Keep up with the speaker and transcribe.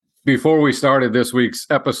Before we started this week's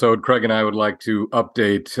episode, Craig and I would like to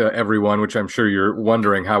update everyone, which I'm sure you're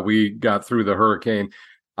wondering how we got through the hurricane.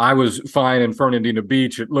 I was fine in Fernandina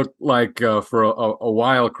Beach. It looked like for a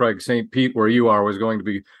while, Craig, St. Pete, where you are, was going to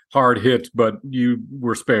be hard hit, but you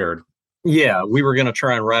were spared. Yeah, we were going to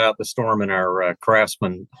try and ride out the storm in our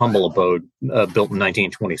Craftsman humble abode built in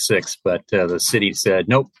 1926, but the city said,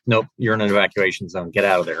 nope, you're in an evacuation zone. Get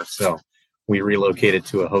out of there. So we relocated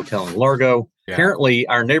to a hotel in Largo. Yeah. Apparently,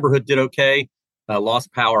 our neighborhood did okay.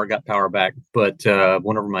 Lost power, got power back, but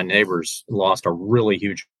one of my neighbors lost a really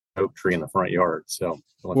huge oak tree in the front yard. So,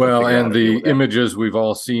 well, and the images we've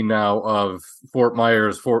all seen now of Fort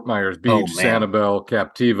Myers Beach, Sanibel,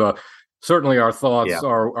 Captiva. Certainly, our thoughts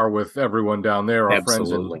are with everyone down there. Our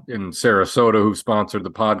Absolutely. Friends in Sarasota who've sponsored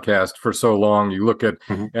the podcast for so long. You look at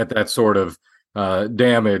that sort of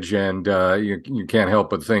damage, and you can't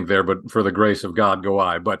help but think there. But for the grace of God, go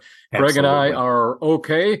I. But Craig and I are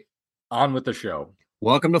okay. On with the show.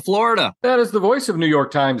 Welcome to Florida. That is the voice of New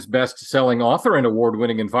York Times best-selling author and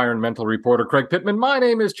award-winning environmental reporter Craig Pittman. My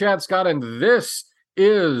name is Chad Scott, and this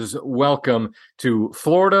is Welcome to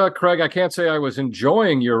Florida. Craig, I can't say I was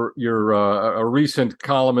enjoying your recent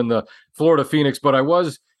column in the Florida Phoenix, but I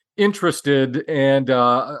was interested. And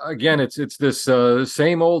again, it's this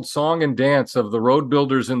same old song and dance of the road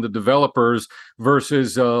builders and the developers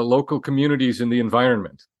versus local communities and the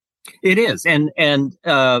environment. It is. And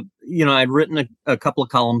I'd written a couple of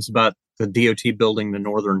columns about the DOT building the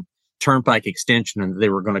Northern Turnpike extension, and they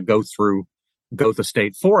were going to go through Gotha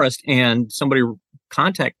State Forest. And somebody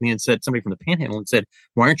contacted me and said, somebody from the Panhandle, and said,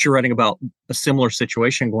 why aren't you writing about a similar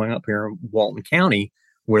situation going up here in Walton County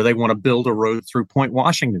where they want to build a road through Point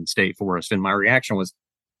Washington State Forest? And my reaction was,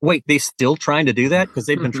 wait, they still trying to do that? Because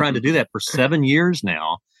they've been trying to do that for 7 years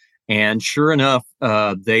now. And sure enough,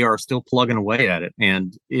 they are still plugging away at it.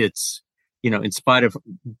 And it's, in spite of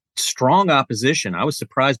strong opposition, I was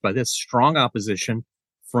surprised by this strong opposition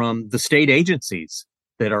from the state agencies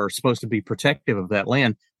that are supposed to be protective of that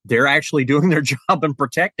land. They're actually doing their job and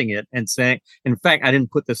protecting it and saying, in fact, I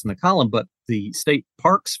didn't put this in the column, but the state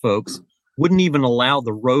parks folks wouldn't even allow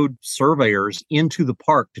the road surveyors into the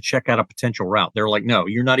park to check out a potential route. They're like, no,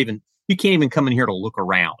 you can't even come in here to look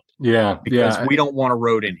around. Yeah. Because we don't want a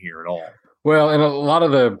road in here at all. Well, and a lot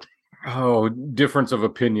of the difference of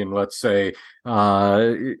opinion, let's say,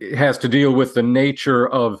 has to deal with the nature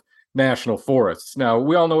of national forests. Now,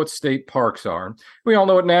 we all know what state parks are. We all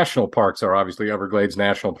know what national parks are. Obviously, Everglades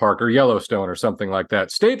National Park or Yellowstone or something like that.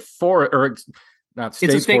 State forest, or not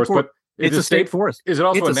state forest, but it's a state forest. Is it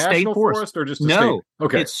also a national forest or just a state?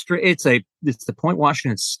 Okay. It's the Point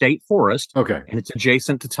Washington State Forest. Okay. And it's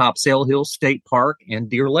adjacent to Topsail Hill State Park and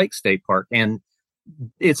Deer Lake State Park. And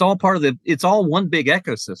it's all it's all one big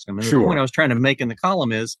ecosystem. And the point I was trying to make in the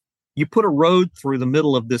column is, you put a road through the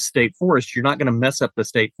middle of this state forest, you're not going to mess up the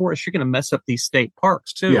state forest. You're going to mess up these state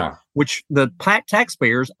parks too, which the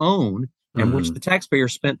taxpayers own and which the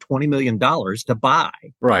taxpayers spent $20 million to buy.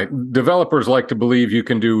 Right. Developers like to believe you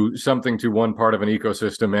can do something to one part of an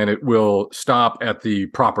ecosystem and it will stop at the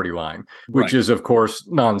property line, which is, of course,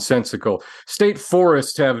 nonsensical. State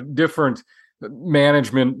forests have different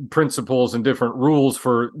management principles and different rules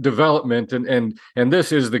for development, and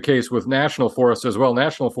this is the case with national forests as well.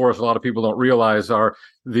 National forests, a lot of people don't realize, are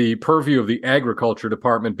the purview of the agriculture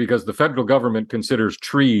department because the federal government considers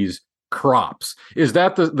trees crops. Is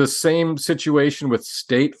that the same situation with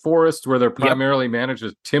state forests, where they're primarily managed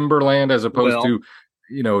as timberland as opposed to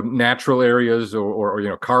natural areas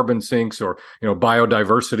or carbon sinks or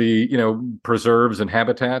biodiversity preserves and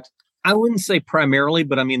habitat? I wouldn't say primarily,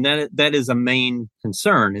 but I mean, that is a main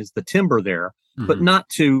concern, is the timber there, but not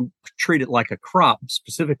to treat it like a crop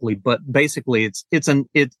specifically, but basically it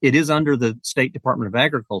is under the State Department of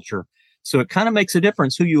Agriculture. So it kind of makes a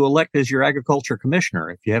difference who you elect as your agriculture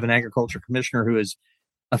commissioner. If you have an agriculture commissioner who is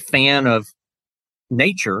a fan of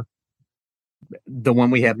nature, the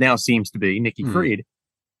one we have now seems to be Nikki Fried,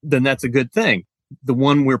 then that's a good thing. The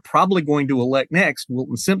one we're probably going to elect next,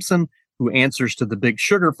 Wilton Simpson, who answers to the big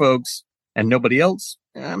sugar folks and nobody else,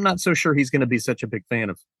 I'm not so sure he's going to be such a big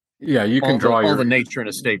fan of. Yeah, you can draw all the nature in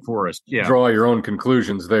a state forest. Yeah, draw your own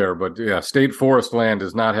conclusions there, but state forest land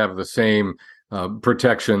does not have the same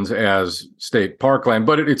protections as state parkland,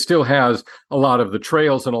 but it still has a lot of the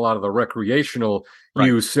trails and a lot of the recreational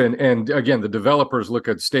use. And again, the developers look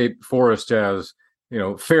at state forest as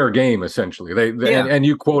fair game essentially. And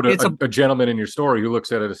you quote a gentleman in your story who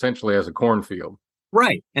looks at it essentially as a cornfield.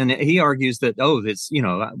 Right. And he argues that,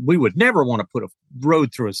 we would never want to put a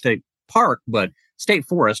road through a state park, but state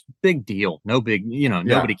forest, big deal. No big,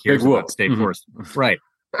 nobody cares about state forest. Right.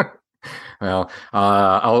 Well,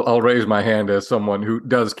 I'll raise my hand as someone who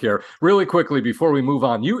does care. Really quickly, before we move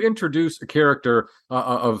on, you introduce a character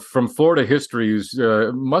from Florida history who's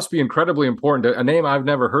must be incredibly important. A name I've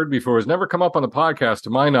never heard before, has never come up on the podcast to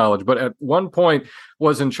my knowledge, but at one point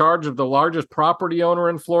was in charge of the largest property owner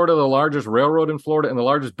in Florida, the largest railroad in Florida, and the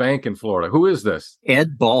largest bank in Florida. Who is this?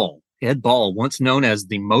 Ed Ball. Ed Ball, once known as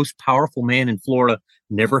the most powerful man in Florida,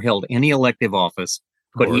 never held any elective office,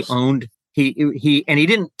 but he owned. He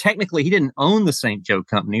didn't own the St. Joe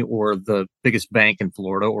Company or the biggest bank in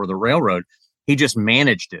Florida or the railroad. He just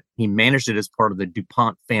managed it. He managed it as part of the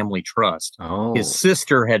DuPont family trust. Oh. His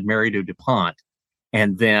sister had married a DuPont,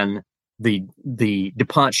 and then the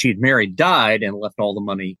DuPont she had married died and left all the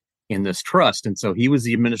money in this trust. And so he was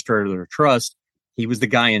the administrator of the trust. He was the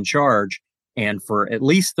guy in charge. And for at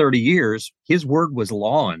least 30 years, his word was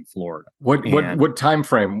law in Florida. What time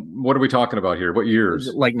frame? What are we talking about here? What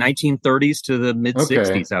years? Like 1930s to the mid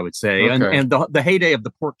 60s, I would say. Okay. And the heyday of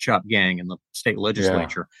the pork chop gang in the state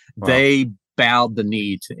legislature, Wow. They bowed the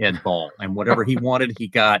knee to Ed Ball, and whatever he wanted, he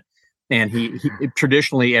got. And he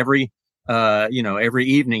traditionally every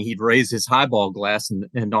evening he'd raise his highball glass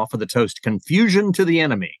and offer the toast, "Confusion to the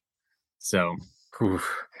enemy." So.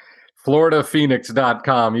 Oof.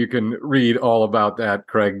 FloridaPhoenix.com. You can read all about that.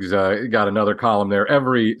 Craig's got another column there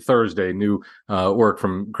every Thursday. New work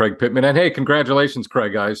from Craig Pittman. And hey, congratulations,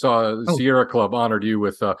 Craig. I saw Sierra Club honored you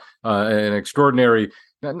with an extraordinary,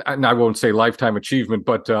 and I won't say lifetime achievement,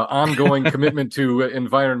 but ongoing commitment to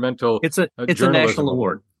environmental. It's a national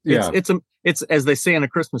award. Yeah. It's as they say in A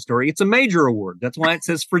Christmas Story, it's a major award. That's why it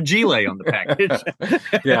says Fragile on the package.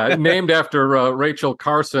 Yeah, named after Rachel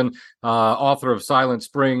Carson, author of Silent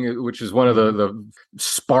Spring, which is one of the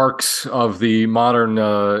sparks of the modern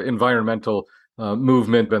environmental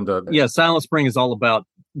movement. And Silent Spring is all about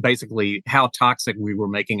basically how toxic we were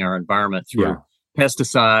making our environment through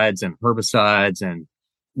pesticides and herbicides and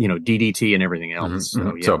DDT and everything else.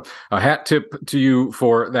 So a hat tip to you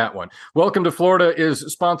for that one. Welcome to Florida is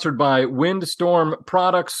sponsored by Windstorm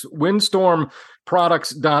Products.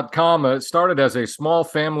 WindstormProducts.com. It started as a small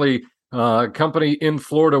family company in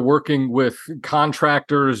Florida working with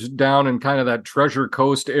contractors down in kind of that Treasure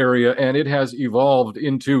Coast area, and it has evolved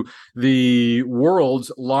into the world's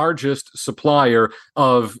largest supplier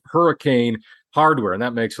of hurricane hardware. And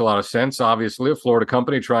that makes a lot of sense. Obviously, a Florida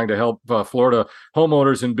company trying to help Florida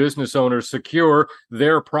homeowners and business owners secure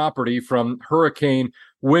their property from hurricane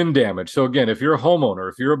wind damage. So again, if you're a homeowner,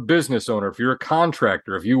 if you're a business owner, if you're a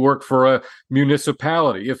contractor, if you work for a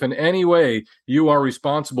municipality, if in any way you are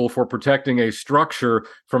responsible for protecting a structure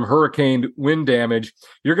from hurricane wind damage,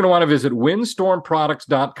 you're going to want to visit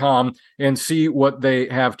windstormproducts.com and see what they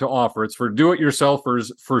have to offer. It's for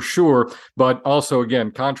do-it-yourselfers for sure, but also,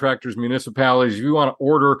 again, contractors, municipalities, if you want to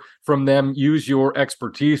order from them, use your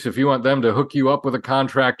expertise. If you want them to hook you up with a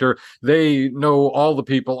contractor, they know all the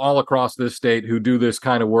people all across this state who do this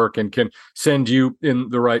kind of work and can send you in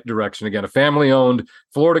the right direction. Again, a family-owned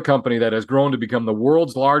Florida company that has grown to become the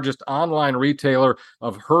world's largest online retailer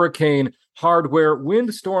of hurricane hardware,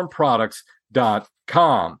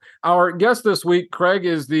 windstormproducts.com. Our guest this week, Craig,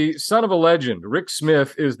 is the son of a legend. Rick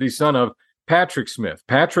Smith is the son of Patrick Smith.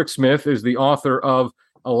 Patrick Smith is the author of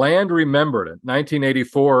A Land Remembered, a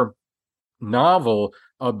 1984 novel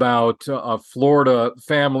about a Florida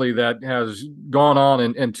family that has gone on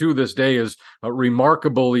and to this day is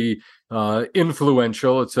remarkably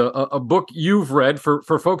influential. It's a book you've read.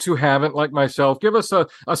 For folks who haven't, like myself, give us a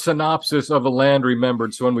synopsis of A Land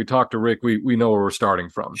Remembered, so when we talk to Rick, we know where we're starting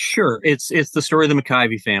from. Sure. It's the story of the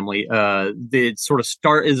McIvy family. The sort of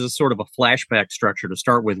start is a sort of a flashback structure to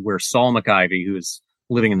start with, where Saul McIvy, who is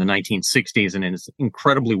living in the 1960s and is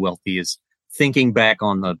incredibly wealthy, is thinking back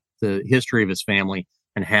on the history of his family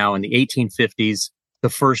and how in the 1850s, the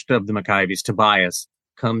first of the McIvys, Tobias,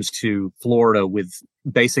 comes to Florida with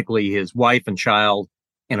basically his wife and child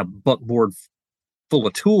and a buckboard full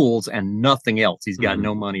of tools and nothing else. He's got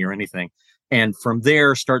no money or anything. And from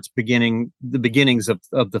there starts the beginnings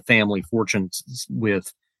of the family fortunes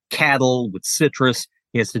with cattle, with citrus.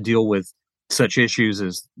 He has to deal with such issues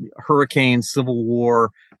as hurricanes, civil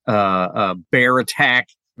war, bear attack,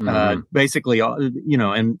 basically,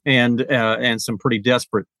 and some pretty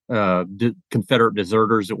desperate Confederate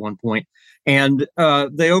deserters at one point. And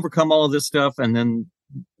they overcome all of this stuff, and then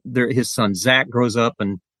his son Zach grows up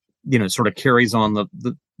and sort of carries on the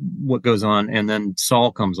what goes on, and then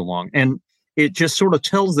Saul comes along, and it just sort of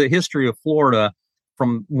tells the history of Florida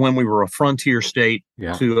from when we were a frontier state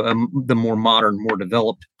to the more modern, more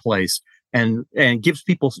developed place. and gives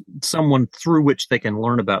people someone through which they can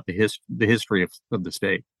learn about the history of the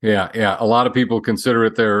state. Yeah. A lot of people consider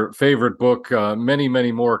it their favorite book.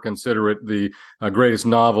 Many more consider it the greatest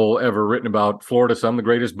novel ever written about Florida. Some the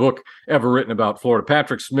greatest book ever written about Florida.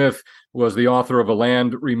 Patrick Smith was the author of A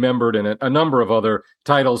Land Remembered and a number of other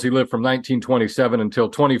titles. He lived from 1927 until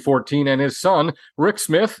 2014, and his son, Rick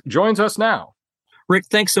Smith, joins us now. Rick,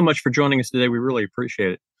 thanks so much for joining us today. We really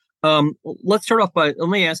appreciate it. Let's start off by, let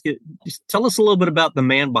me ask you, just tell us a little bit about the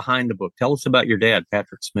man behind the book. Tell us about your dad,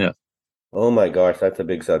 Patrick Smith. Oh my gosh, that's a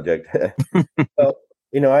big subject. Well,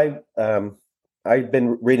 I've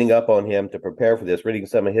been reading up on him to prepare for this, reading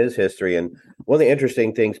some of his history. And one of the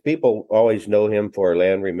interesting things, people always know him for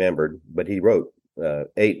Land Remembered, but he wrote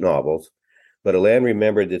 8 novels. But A Land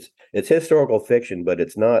Remembered, it's historical fiction, but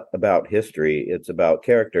it's not about history. It's about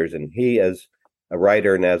characters. And he, as a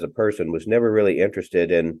writer and as a person, was never really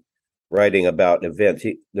interested in writing about events.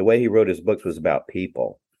 The way he wrote his books was about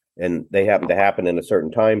people, and they happen to happen in a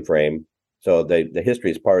certain time frame. So the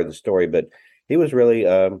history is part of the story, but he was really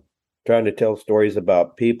trying to tell stories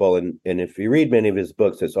about people. And if you read many of his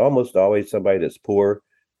books, it's almost always somebody that's poor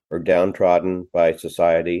or downtrodden by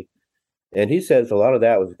society. And he says a lot of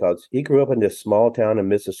that was because he grew up in this small town in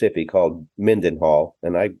Mississippi called Mendenhall,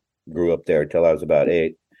 and I grew up there until I was about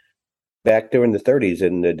 8. Back during the 30s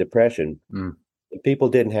in the Depression, people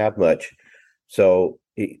didn't have much. So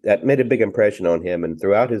that made a big impression on him. And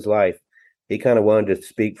throughout his life, he kind of wanted to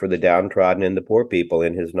speak for the downtrodden and the poor people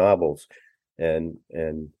in his novels. And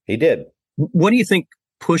he did. What do you think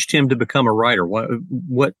pushed him to become a writer?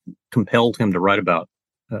 What compelled him to write about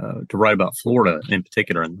Florida in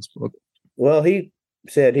particular in this book? Well, he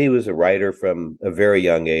said he was a writer from a very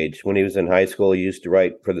young age. When he was in high school, he used to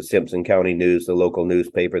write for the Simpson County News, the local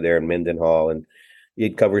newspaper there in Mendenhall, and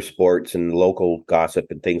he'd cover sports and local gossip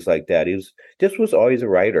and things like that. He was always a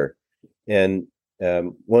writer. And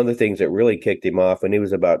one of the things that really kicked him off when he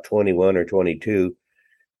was about 21 or 22,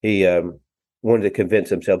 he wanted to convince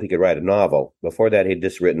himself he could write a novel. Before that, he'd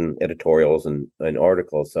just written editorials and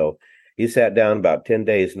articles. So he sat down about 10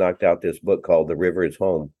 days, knocked out this book called The River is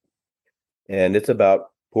Home. And it's about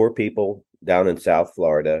poor people down in South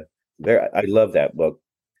Florida. I love that book.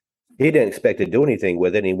 He didn't expect to do anything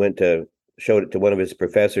with it. He showed it to one of his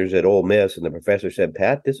professors at Ole Miss, and the professor said,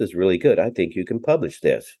 "Pat, this is really good. I think you can publish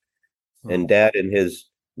this." And Dad, in his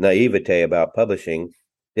naivete about publishing,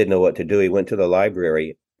 didn't know what to do. He went to the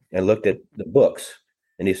library and looked at the books,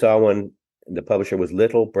 and he saw one. The publisher was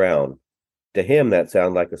Little Brown. To him, that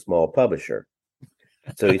sounded like a small publisher.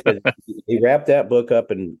 So he said he wrapped that book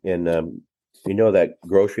up in that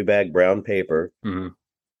grocery bag brown paper,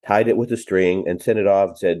 tied it with a string, and sent it off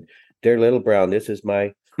and said, "Dear Little Brown, this is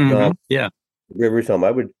my novel, River's Home.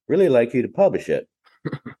 I would really like you to publish it."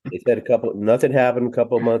 He said nothing happened. A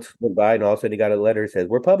couple of months went by, and all of a sudden he got a letter that says,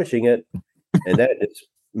 "We're publishing it." And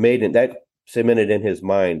that cemented in his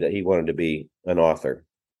mind that he wanted to be an author.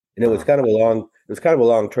 And it was kind of a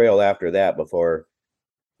long trail after that before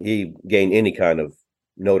he gained any kind of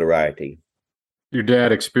notoriety. Your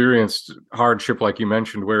dad experienced hardship, like you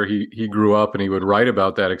mentioned, where he grew up, and he would write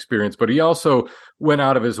about that experience. But he also went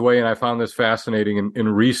out of his way, and I found this fascinating in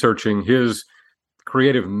researching his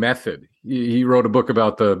creative method. He wrote a book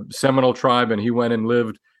about the Seminole tribe, and he went and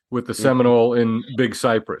lived with the Seminole in Big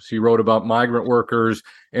Cypress. He wrote about migrant workers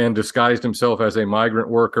and disguised himself as a migrant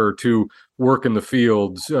worker to work in the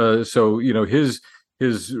fields. So his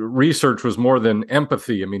research was more than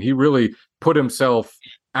empathy. I mean, he really put himself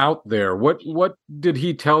out there. What did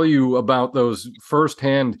he tell you about those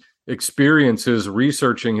firsthand experiences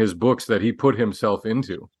researching his books that he put himself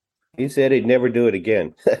into? He said he'd never do it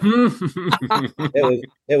again.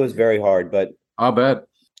 It was very hard, but I'll bet.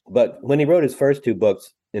 But when he wrote his first 2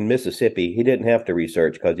 books in Mississippi, he didn't have to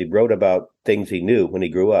research because he wrote about things he knew when he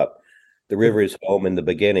grew up. The River is Home in the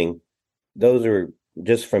beginning. Those are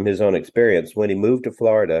just from his own experience. When he moved to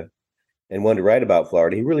Florida and wanted to write about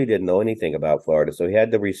Florida, he really didn't know anything about Florida, so he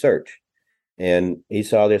had to research. And he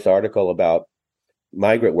saw this article about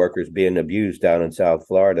migrant workers being abused down in South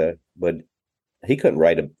Florida, but he couldn't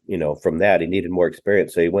write from that. He needed more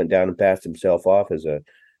experience, so he went down and passed himself off as a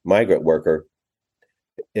migrant worker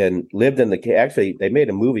and lived in actually they made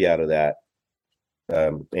a movie out of that,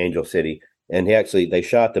 Angel City, and they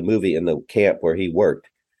shot the movie in the camp where he worked.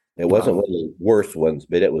 It wasn't one of the worst ones,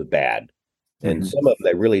 but it was bad. And some of them,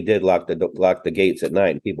 they really did lock the gates at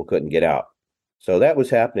night, and people couldn't get out. So that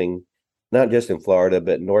was happening not just in Florida,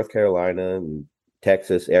 but in North Carolina and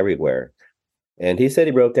Texas, everywhere. And he said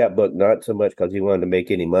he wrote that book not so much because he wanted to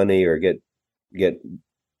make any money or get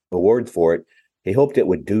awards for it. He hoped it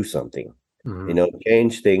would do something,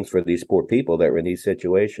 change things for these poor people that were in these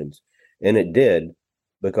situations. And it did,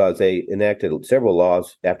 because they enacted several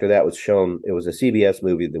laws. After that was shown, it was a CBS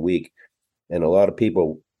movie of the week, and a lot of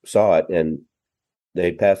people saw it, and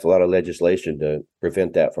they passed a lot of legislation to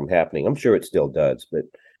prevent that from happening. I'm sure it still does, but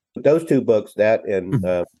those two books, that and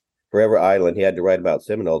Forever Island, he had to write about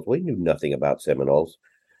Seminoles. We knew nothing about Seminoles.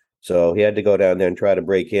 So he had to go down there and try to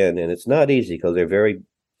break in. And it's not easy because they're very,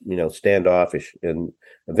 standoffish. And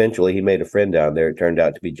eventually he made a friend down there. It turned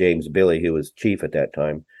out to be James Billy, who was chief at that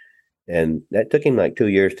time. And that took him like 2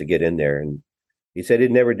 years to get in there. And he said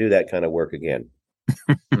he'd never do that kind of work again.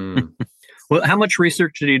 Well, how much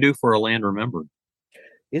research did he do for A Land Remembered?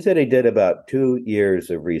 He said he did about 2 years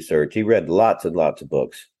of research. He read lots and lots of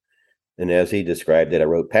books. And as he described it, I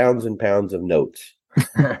wrote pounds and pounds of notes.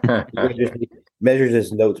 He measures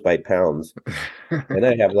his notes by pounds. And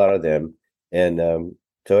I have a lot of them. And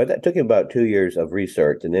so it took him about 2 years of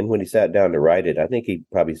research. And then when he sat down to write it, I think he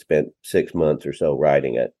probably spent 6 months or so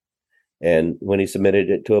writing it. And when he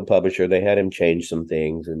submitted it to a publisher, they had him change some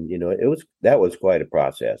things. And, that was quite a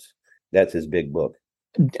process. That's his big book.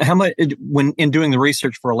 How much, when in doing the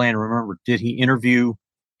research for A Land Remembered, did he interview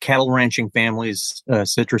cattle ranching families,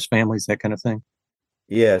 citrus families, that kind of thing?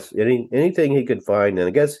 Yes, anything he could find. And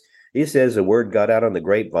I guess he says the word got out on the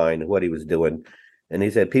grapevine of what he was doing. And he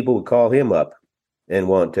said people would call him up and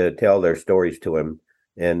want to tell their stories to him.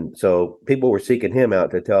 And so people were seeking him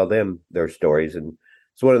out to tell them their stories. And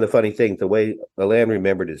it's one of the funny things, the way A Land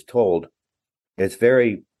Remembered is told, it's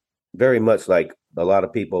very, very much like a lot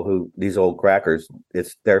of people these old crackers,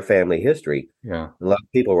 it's their family history. Yeah. A lot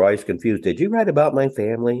of people were always confused. Did you write about my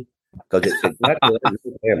family? Because it's exactly like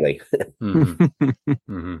your family.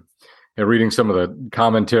 Mm-hmm. Yeah, reading some of the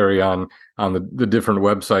commentary on the different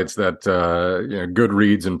websites that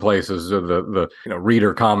Goodreads and places, the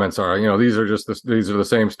reader comments are, these are the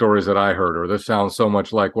same stories that I heard, or this sounds so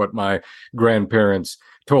much like what my grandparents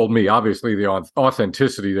told me. Obviously, the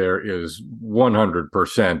authenticity there is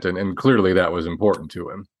 100%, and clearly that was important to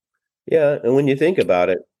him. Yeah, and when you think about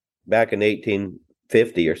it, back in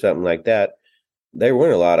 1850 or something like that, there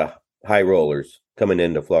weren't a lot of high rollers coming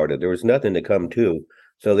into Florida. There was nothing to come to,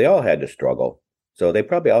 so they all had to struggle. So they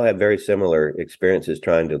probably all had very similar experiences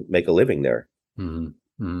trying to make a living there.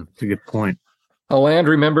 Mm-hmm. Mm-hmm. That's a good point. A Land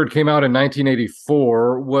Remembered came out in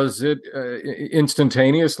 1984. Was it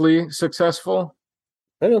instantaneously successful?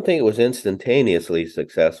 I don't think it was instantaneously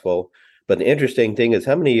successful, but the interesting thing is,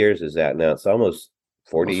 how many years is that now? It's almost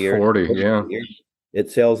 40 years. 40, yeah. Years.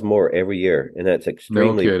 It sells more every year, and that's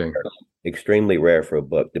extremely rare for a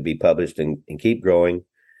book to be published and keep growing.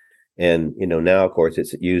 And now, of course,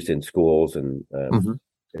 it's used in schools, and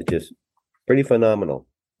it's just pretty phenomenal.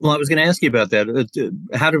 Well, I was going to ask you about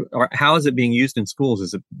that. How is it being used in schools?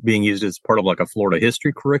 Is it being used as part of like a Florida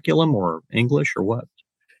history curriculum, or English, or what?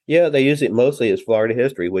 Yeah, they use it mostly as Florida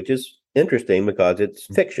history, which is interesting because it's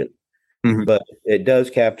fiction. Mm-hmm. But it does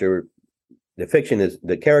capture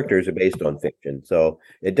the characters are based on fiction. So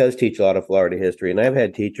it does teach a lot of Florida history. And I've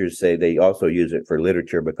had teachers say they also use it for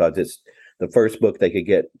literature because it's the first book they could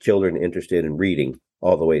get children interested in reading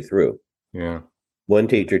all the way through. Yeah. One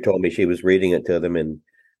teacher told me she was reading it to them, and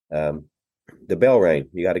the bell rang.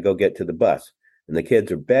 You got to go get to the bus. And the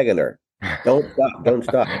kids are begging her, don't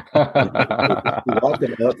stop. She walked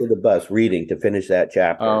them out to the bus reading to finish that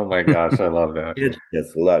chapter. Oh my gosh, I love that. Kids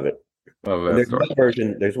just love it.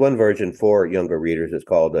 There's one version for younger readers. It's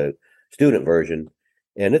called a student version,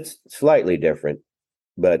 and it's slightly different.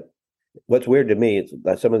 But what's weird to me is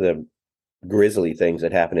some of the grisly things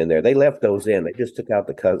that happen in there. They left those in. They just took out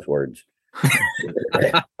the cuss words.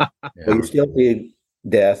 But you still see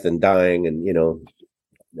death and dying, and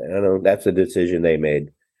I don't know. That's a decision they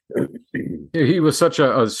made. He was such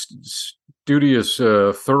a studious,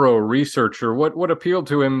 thorough researcher. What appealed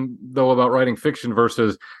to him, though, about writing fiction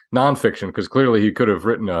versus nonfiction? Because clearly he could have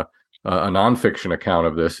written a nonfiction account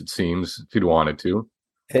of this, it seems, if he'd wanted to.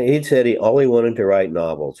 He said he wanted to write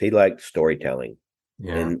novels. He liked storytelling.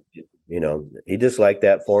 Yeah. And, he just liked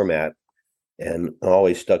that format and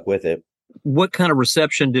always stuck with it. What kind of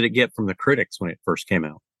reception did it get from the critics when it first came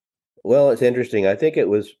out? Well, it's interesting. I think it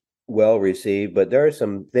was well received, but there are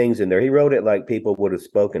some things in there. He wrote it like people would have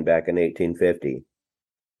spoken back in 1850.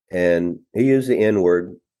 And he used the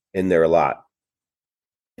N-word in there a lot.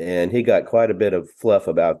 And he got quite a bit of fluff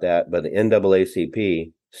about that, but the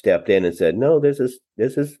NAACP stepped in and said, no, this is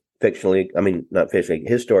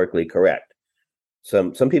historically correct.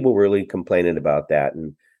 Some people were really complaining about that.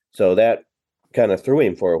 And so that kind of threw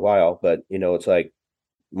him for a while, but it's like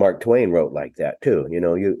Mark Twain wrote like that too.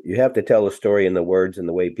 You have to tell a story in the words and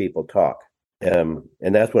the way people talk. And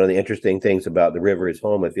that's one of the interesting things about The River is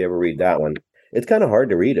Home. If you ever read that one, it's kind of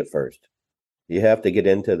hard to read at first. You have to get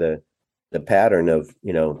into the the pattern of,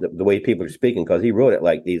 the way people are speaking, because he wrote it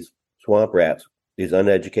like these swamp rats, these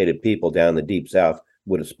uneducated people down the deep South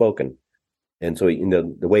would have spoken. And so,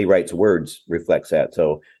 the way he writes words reflects that.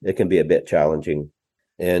 So it can be a bit challenging.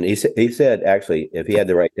 And he said, actually, if he had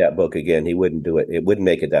to write that book again, he wouldn't do it. It wouldn't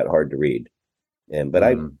make it that hard to read. But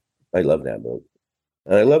I love that book.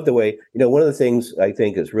 And I love the way, one of the things I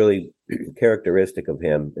think is really characteristic of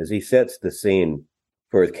him is he sets the scene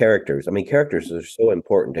for his characters. I mean, characters are so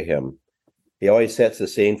important to him. He always sets the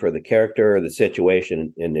scene for the character or the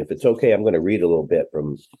situation. And if it's okay, I'm going to read a little bit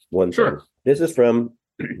from one thing. This is from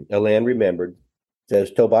A Land Remembered. It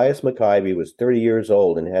says, Tobias McIvy was 30 years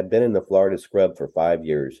old and had been in the Florida scrub for 5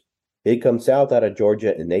 years. He'd come south out of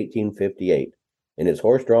Georgia in 1858. In his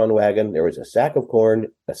horse-drawn wagon, there was a sack of corn,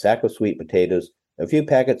 a sack of sweet potatoes, a few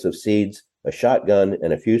packets of seeds, a shotgun,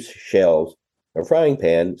 and a few shells, a frying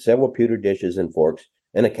pan, several pewter dishes and forks,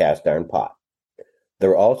 and a cast-iron pot. There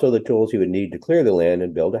were also the tools he would need to clear the land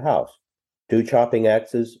and build a house: 2 chopping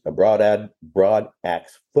axes, a broad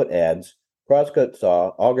axe, foot adze, crosscut saw,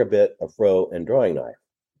 auger bit, a froe, and drawing knife.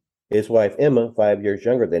 His wife, Emma, 5 years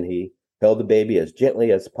younger than he, held the baby as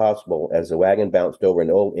gently as possible as the wagon bounced over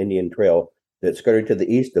an old Indian trail that skirted to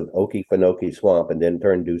the east of Okefenokee Swamp and then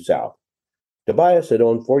turned due south. Tobias had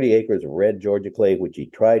owned 40 acres of red Georgia clay, which he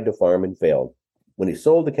tried to farm and failed. When he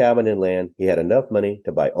sold the cabin and land, he had enough money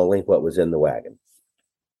to buy only what was in the wagon.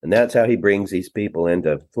 And that's how he brings these people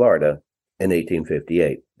into Florida in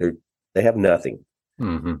 1858. They have nothing.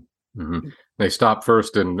 Mm-hmm. Mm-hmm. They stop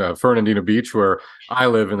first in Fernandina Beach, where I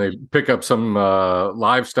live, and they pick up some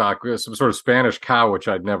livestock, some sort of Spanish cow, which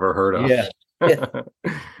I'd never heard of. Yeah.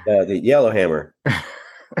 The yellowhammer.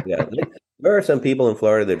 Yeah. There are some people in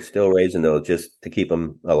Florida that are still raising those just to keep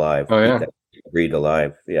them alive. Oh, yeah. Breed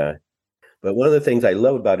alive. Yeah. But one of the things I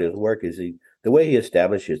love about his work is the way he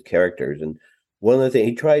establishes characters. And one of the things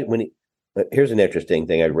he tried here's an interesting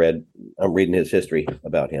thing I read. I'm reading his history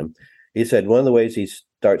about him. He said one of the ways he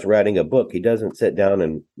starts writing a book, he doesn't sit down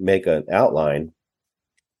and make an outline,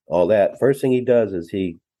 all that. First thing he does is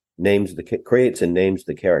he creates and names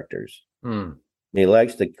the characters. And he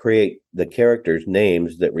likes to create the characters'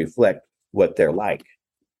 names that reflect what they're like.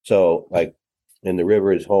 So, like in The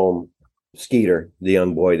River Is Home, Skeeter, the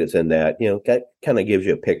young boy that's in that, kind of gives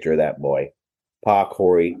you a picture of that boy. Pa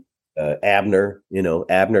Corey, Abner,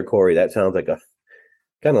 Abner Corey. That sounds like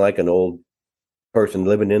kind of like an old person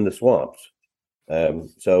living in the swamps.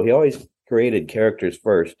 So he always created characters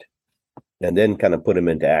first and then kind of put them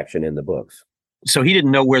into action in the books. So he didn't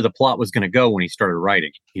know where the plot was going to go when he started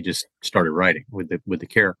writing. He just started writing with the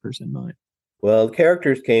characters in mind. Well, the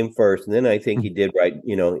characters came first, and then I think he did write,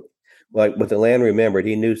 like with The Land Remembered,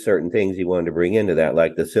 he knew certain things he wanted to bring into that,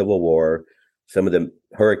 like the Civil War, some of the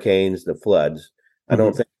hurricanes, the floods. I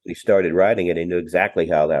don't think he started writing it, he knew exactly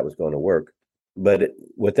how that was going to work. But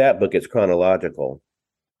with that book, it's chronological.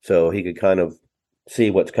 So he could kind of see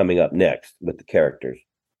what's coming up next with the characters.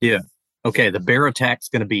 Yeah. Okay, the bear attack's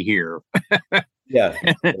going to be here. Yeah.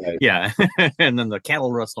 Right. Yeah. And then the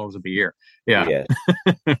cattle rustlers will be here. Yeah.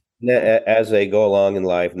 Yeah. As they go along in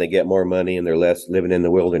life and they get more money and they're less living in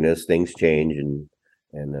the wilderness, things change.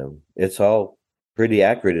 And it's all pretty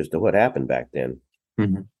accurate as to what happened back then.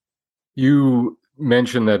 Mm-hmm. You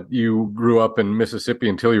mentioned that you grew up in Mississippi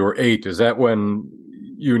until you were 8. Is that when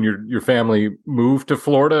you and your family moved to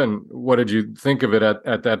Florida? And what did you think of it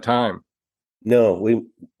at that time? No,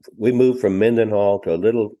 we moved from Mendenhall to a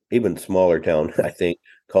little, even smaller town, I think,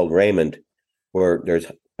 called Raymond, where there's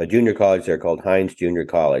a junior college there called Hines Junior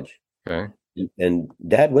College. Okay. And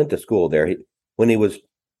Dad went to school there.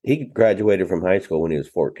 He graduated from high school when he was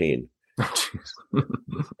 14.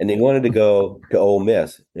 And he wanted to go to Ole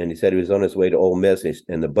Miss. And he said he was on his way to Ole Miss,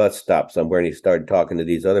 and the bus stopped somewhere, and he started talking to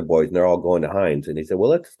these other boys, and they're all going to Hines. And he said,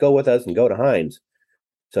 well, let's go with us and go to Hines.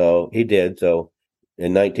 So he did. So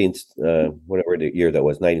in whatever the year that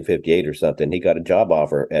was, 1958 or something, he got a job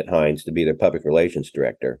offer at Hines to be their public relations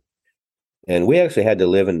director. And we actually had to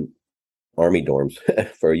live in Army dorms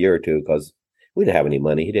for a year or two because we didn't have any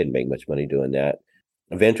money. He didn't make much money doing that.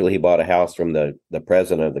 Eventually, he bought a house from the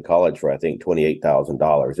president of the college for, I think,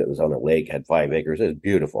 $28,000. It was on a lake, had 5 acres. It was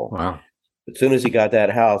beautiful. Wow. As soon as he got that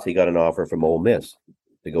house, he got an offer from Ole Miss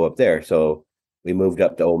to go up there. So we moved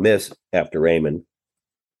up to Ole Miss after Raymond.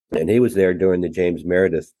 And he was there during the James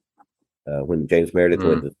Meredith, when James Meredith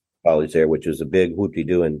went to college there, which was a big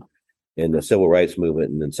whoop-de-doo in the civil rights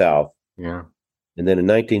movement in the South. Yeah. And then in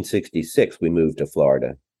 1966, we moved to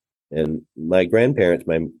Florida. And my grandparents,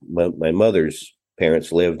 my mother's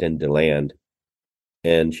parents lived in DeLand.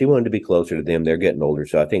 And she wanted to be closer to them. They're getting older.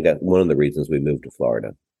 So I think that's one of the reasons we moved to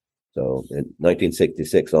Florida. So in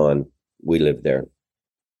 1966 on, we lived there.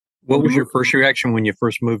 What was your first reaction when you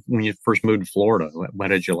first moved to Florida? Why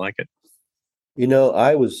did you like it?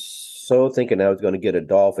 I was so thinking I was going to get a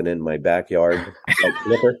dolphin in my backyard, like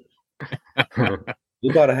Flipper.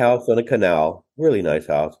 We bought a house on a canal, really nice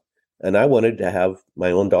house, and I wanted to have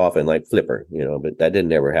my own dolphin like Flipper, but that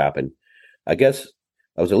didn't ever happen. I guess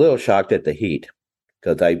I was a little shocked at the heat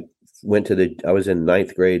because I was in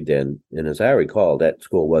ninth grade then, and as I recall, that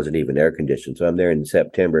school wasn't even air conditioned. So I'm there in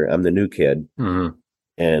September. I'm the new kid, Mm-hmm.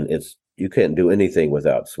 and you can't do anything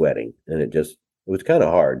without sweating, and it was kind of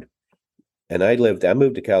hard. And I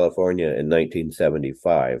moved to California in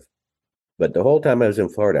 1975, but the whole time I was in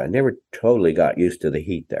Florida, I never totally got used to the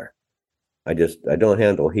heat there. I don't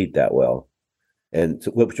handle heat that well. And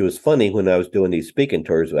so, which was funny when I was doing these speaking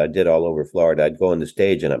tours I did all over Florida. I'd go on the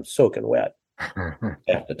stage and I'm soaking wet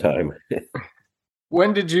half the time.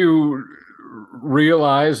 When did you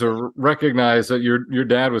realize or recognize that your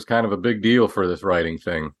dad was kind of a big deal for this writing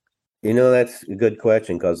thing? That's a good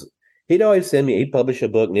question because he'd publish a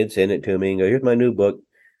book and he'd send it to me and go, here's my new book.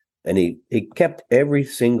 And he kept every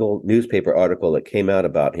single newspaper article that came out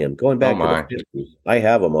about him, going back to the 50s. I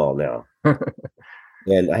have them all now.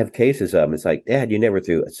 And I have cases of them. It's like, Dad, you never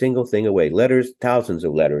threw a single thing away. Letters, thousands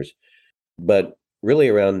of letters. But really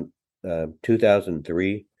around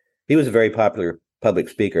 2003, he was a very popular public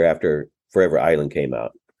speaker after Forever Island came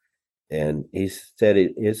out. And he said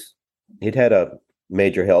he'd had a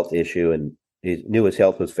major health issue and he knew his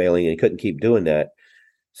health was failing and he couldn't keep doing that.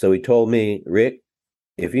 So he told me, Rick,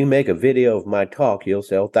 if you make a video of my talk, you'll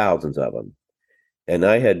sell thousands of them. And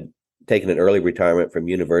I had taken an early retirement from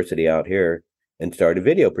university out here and started a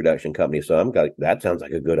video production company. So I'm like, that sounds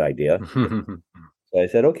like a good idea. So I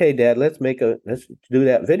said, okay, Dad, let's do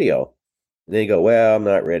that video. And then he go, well, I'm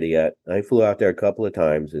not ready yet. I flew out there a couple of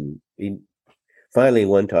times and he finally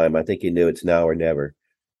one time, I think he knew it's now or never.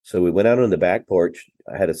 So we went out on the back porch.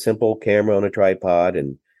 I had a simple camera on a tripod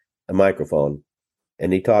and a microphone.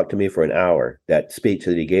 And he talked to me for an hour, that speech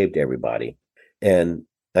that he gave to everybody. And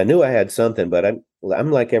I knew I had something, but I'm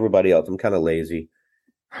like everybody else. I'm kind of lazy.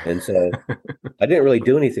 And so I didn't really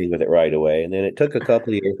do anything with it right away. And then it took a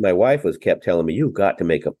couple of years. My wife kept telling me, you've got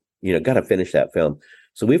to got to finish that film.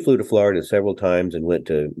 So we flew to Florida several times and went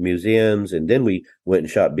to museums. And then we went and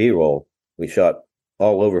shot B-roll. We shot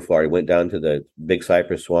all over Florida, went down to the Big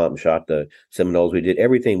Cypress Swamp and shot the Seminoles. We did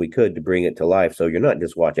everything we could to bring it to life. So you're not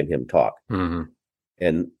just watching him talk. Mm-hmm.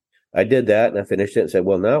 And I did that and I finished it and said,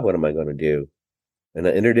 well, now what am I going to do? And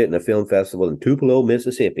I entered it in a film festival in Tupelo,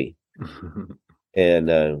 Mississippi. And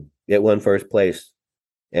it won first place.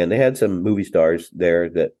 And they had some movie stars there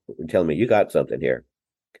that were telling me, you got something here.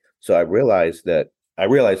 So I realized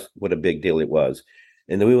what a big deal it was.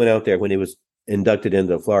 And then we went out there when he was inducted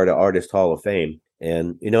into the Florida Artist Hall of Fame.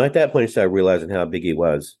 And, at that point, I started realizing how big he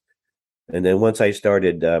was. And then once I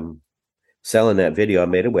started selling that video, I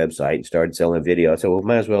made a website and started selling video. I said, well,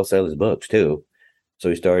 might as well sell his books too. So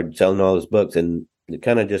we started selling all his books and it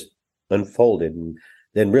kind of just unfolded. And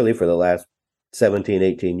then really for the last 17,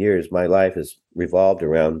 18 years, my life has revolved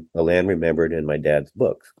around A Land Remembered and my dad's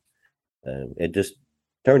books. It just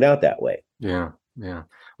turned out that way. Yeah. Yeah.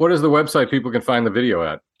 What is the website people can find the video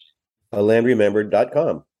at?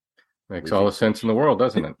 alandremembered.com. Makes all the sense in the world,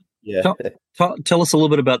 doesn't it? Yeah. Tell us a little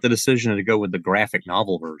bit about the decision to go with the graphic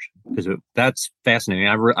novel version, because that's fascinating.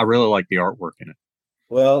 I really like the artwork in it.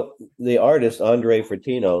 Well, the artist, Andre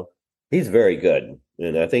Fratino, he's very good.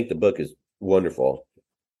 And I think the book is wonderful.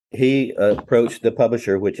 He approached the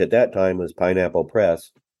publisher, which at that time was Pineapple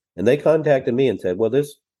Press, and they contacted me and said, well,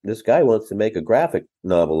 this guy wants to make a graphic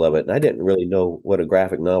novel of it. And I didn't really know what a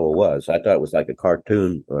graphic novel was. I thought it was like a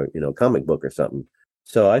cartoon or, comic book or something.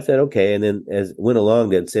 So I said, okay. And then as it went along,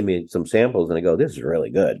 they'd send me some samples and I go, this is really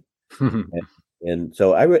good. and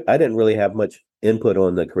so I didn't really have much input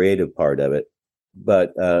on the creative part of it,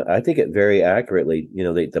 but I think it very accurately,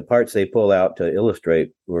 the parts they pull out to illustrate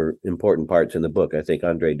were important parts in the book. I think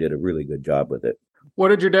Andre did a really good job with it. What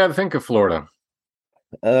did your dad think of Florida?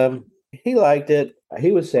 He liked it.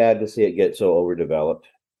 He was sad to see it get so overdeveloped,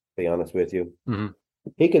 to be honest with you. Mm-hmm.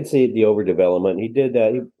 He could see the overdevelopment. He did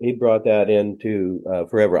that. He brought that into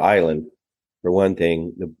Forever Island, for one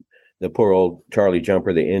thing. The poor old Charlie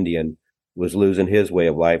Jumper, the Indian, was losing his way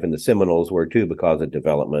of life, and the Seminoles were too because of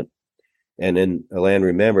development. And in A Land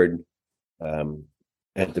Remembered,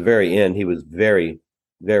 at the very end, he was very,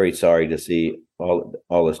 very sorry to see all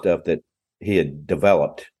the stuff that he had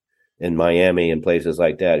developed in Miami and places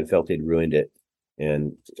like that. He felt he'd ruined it.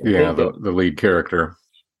 And yeah, the lead character.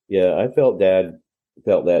 Yeah, I felt Dad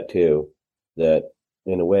felt that too, that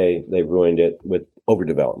in a way they ruined it with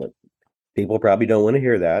overdevelopment. People probably don't want to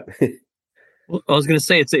hear that. Well, I was going to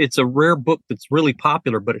say it's a rare book that's really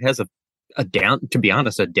popular, but it has a down, to be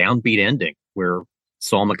honest, a downbeat ending where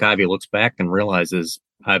Saul McIvy looks back and realizes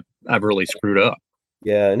I've really screwed up.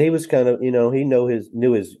 Yeah, and he was kind of, he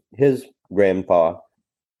knew his grandpa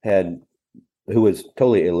had, who was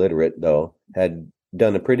totally illiterate though, had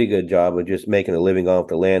done a pretty good job of just making a living off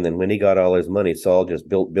the land. And when he got all his money, Saul just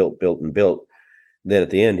built, and built. Then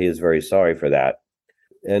at the end, he was very sorry for that.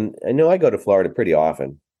 And I know I go to Florida pretty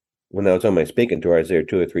often. When I was on my speaking tour, I was there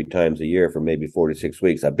 2 or 3 times a year for maybe 4 to 6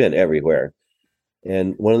 weeks. I've been everywhere.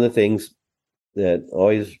 And one of the things that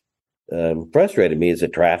always frustrated me is the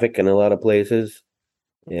traffic in a lot of places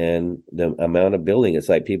and the amount of building. It's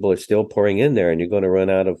like people are still pouring in there and you're going to run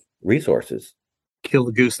out of resources. Kill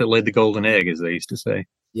the goose that laid the golden egg, as they used to say.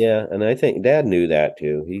 Yeah, and I think Dad knew that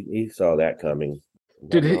too. He saw that coming.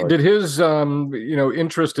 Did his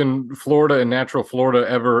interest in Florida and natural Florida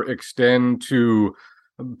ever extend to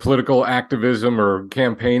political activism or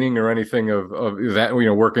campaigning or anything of that,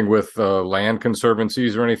 working with land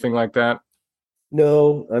conservancies or anything like that?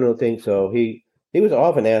 No, I don't think so. He was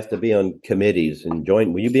often asked to be on committees and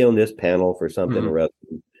join. Will you be on this panel for something or other?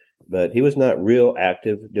 But he was not real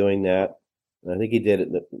active doing that. I think he did it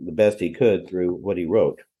the best he could through what he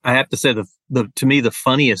wrote. I have to say, to me, the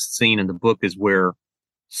funniest scene in the book is where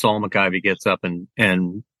Saul McIvy gets up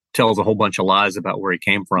and tells a whole bunch of lies about where he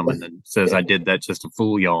came from and then says, I did that just to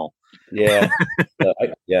fool y'all. Yeah.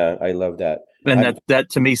 I love that. And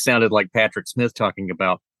that to me sounded like Patrick Smith talking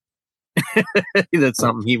about that's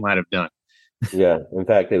something he might have done. Yeah. In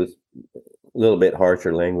fact, it was a little bit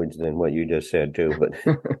harsher language than what you just said too.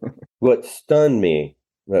 But what stunned me,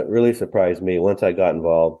 what really surprised me once I got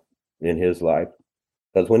involved in his life,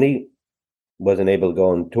 because when he wasn't able to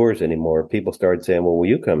go on tours anymore, people started saying, well, will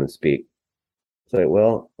you come and speak? It's like,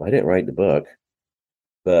 well, I didn't write the book.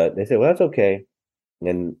 But they said, well, that's okay.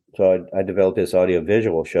 And so I developed this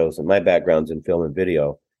audio-visual shows, and my background's in film and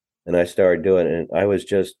video. And I started doing it, and I was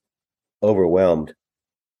just overwhelmed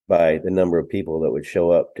by the number of people that would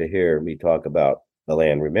show up to hear me talk about A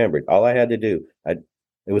Land Remembered. All I had to do,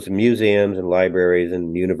 it was museums and libraries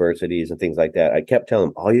and universities and things like that. I kept telling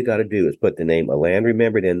them, all you got to do is put the name A Land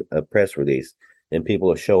Remembered in a press release, and people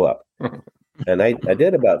will show up. And I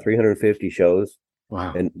did about 350 shows.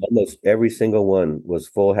 Wow. And almost every single one was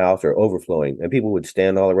full house or overflowing. And people would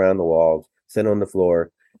stand all around the walls, sit on the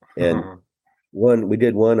floor. And we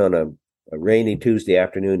did one on a rainy Tuesday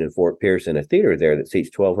afternoon in Fort Pierce in a theater there that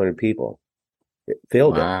seats 1,200 people. It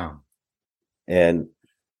filled it. And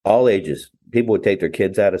all ages. People would take their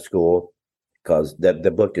kids out of school because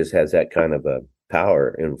the book just has that kind of a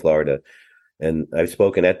power in Florida. And I've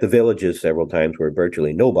spoken at the villages several times where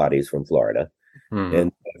virtually nobody's from Florida.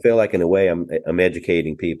 And I feel like in a way I'm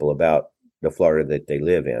educating people about the Florida that they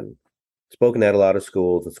live in. Spoken at a lot of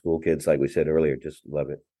schools, the school kids, like we said earlier, just love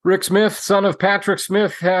it. Rick Smith, son of Patrick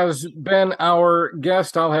Smith, has been our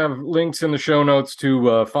guest. I'll have links in the show notes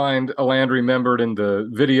to find A Land Remembered in the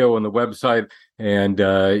video and the website, and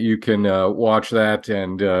you can watch that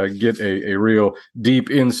and get a real deep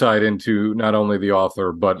insight into not only the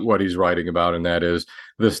author, but what he's writing about, and that is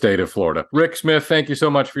the state of Florida. Rick Smith, thank you so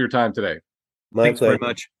much for your time today. Thanks very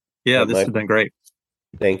much. Yeah, this has been great.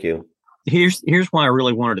 Thank you. Here's why I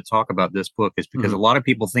really wanted to talk about this book is because a lot of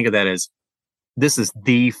people think of that as this is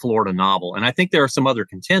the Florida novel. And I think there are some other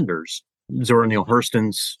contenders. Zora Neale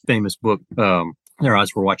Hurston's famous book, Their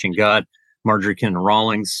Eyes Were Watching God, Marjorie Kinnan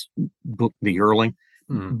Rawlings' book, The Yearling.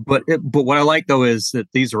 But what I like, though, is that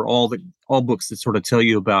these are all books that sort of tell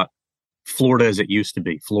you about Florida as it used to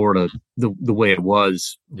be, Florida the way it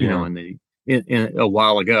was, you know, in a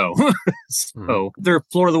while ago. So they're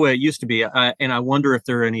Florida the way it used to be. And I wonder if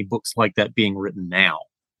there are any books like that being written now,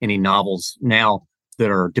 any novels now that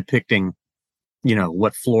are depicting, you know,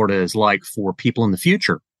 what Florida is like for people in the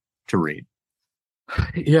future to read.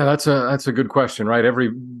 Yeah, that's a good question, right?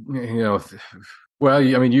 Well,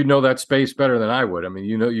 I mean, you know that space better than I would. I mean,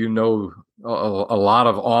 you know a lot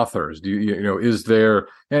of authors. Is there?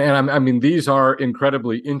 And I mean, these are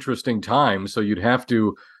incredibly interesting times. So you'd have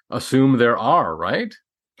to assume there are, right?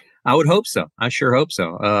 I would hope so. I sure hope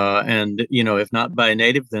so. And if not by a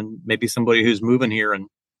native, then maybe somebody who's moving here and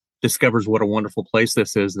discovers what a wonderful place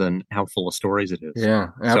this is, then how full of stories it is. Yeah,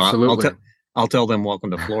 absolutely. So I'll tell them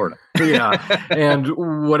welcome to Florida. Yeah. And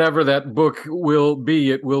whatever that book will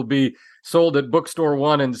be, it will be sold at Bookstore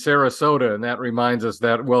One in Sarasota. And that reminds us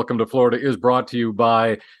that Welcome to Florida is brought to you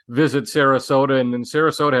by Visit Sarasota. And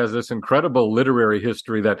Sarasota has this incredible literary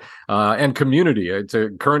history that and community. It's a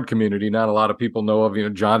current community not a lot of people know of.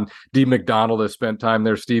 John D. McDonald has spent time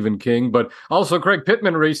there, Stephen King, but also Craig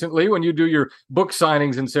Pittman recently. When you do your book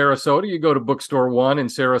signings in Sarasota, you go to Bookstore One in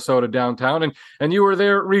Sarasota downtown, and you were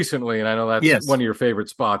there recently, and I know that's one of your favorite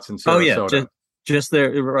spots in Sarasota. Oh, yeah. Just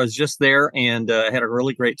there. I was just there and had a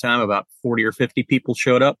really great time. About 40 or 50 people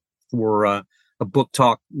showed up for a book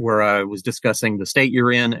talk where I was discussing the state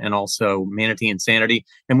you're in and also Manatee Insanity.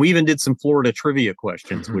 And we even did some Florida trivia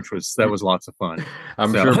questions, that was lots of fun.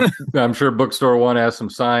 I'm sure Bookstore One has some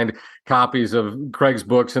signed copies of Craig's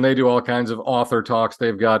books, and they do all kinds of author talks.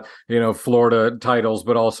 They've got, Florida titles,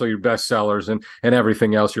 but also your bestsellers and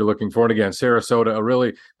everything else you're looking for. And again, Sarasota, a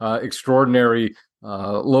really extraordinary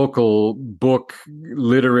local book,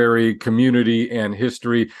 literary community and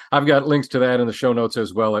history. I've got links to that in the show notes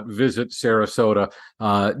as well at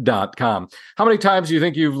visitsarasota.com. How many times do you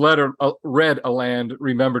think you've read A Land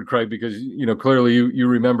Remembered, Craig? Because, clearly you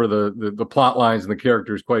remember the plot lines and the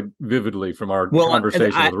characters quite vividly from our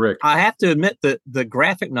conversation with Rick. I have to admit that the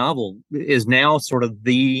graphic novel is now sort of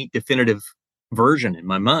the definitive version in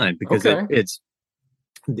my mind because it's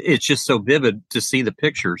just so vivid to see the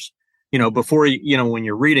pictures. Before, when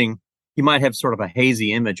you're reading, you might have sort of a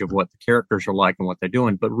hazy image of what the characters are like and what they're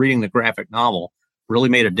doing. But reading the graphic novel really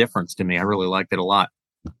made a difference to me. I really liked it a lot.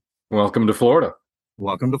 Welcome to Florida.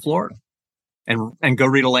 Welcome to Florida. And go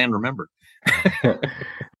read A Land Remembered.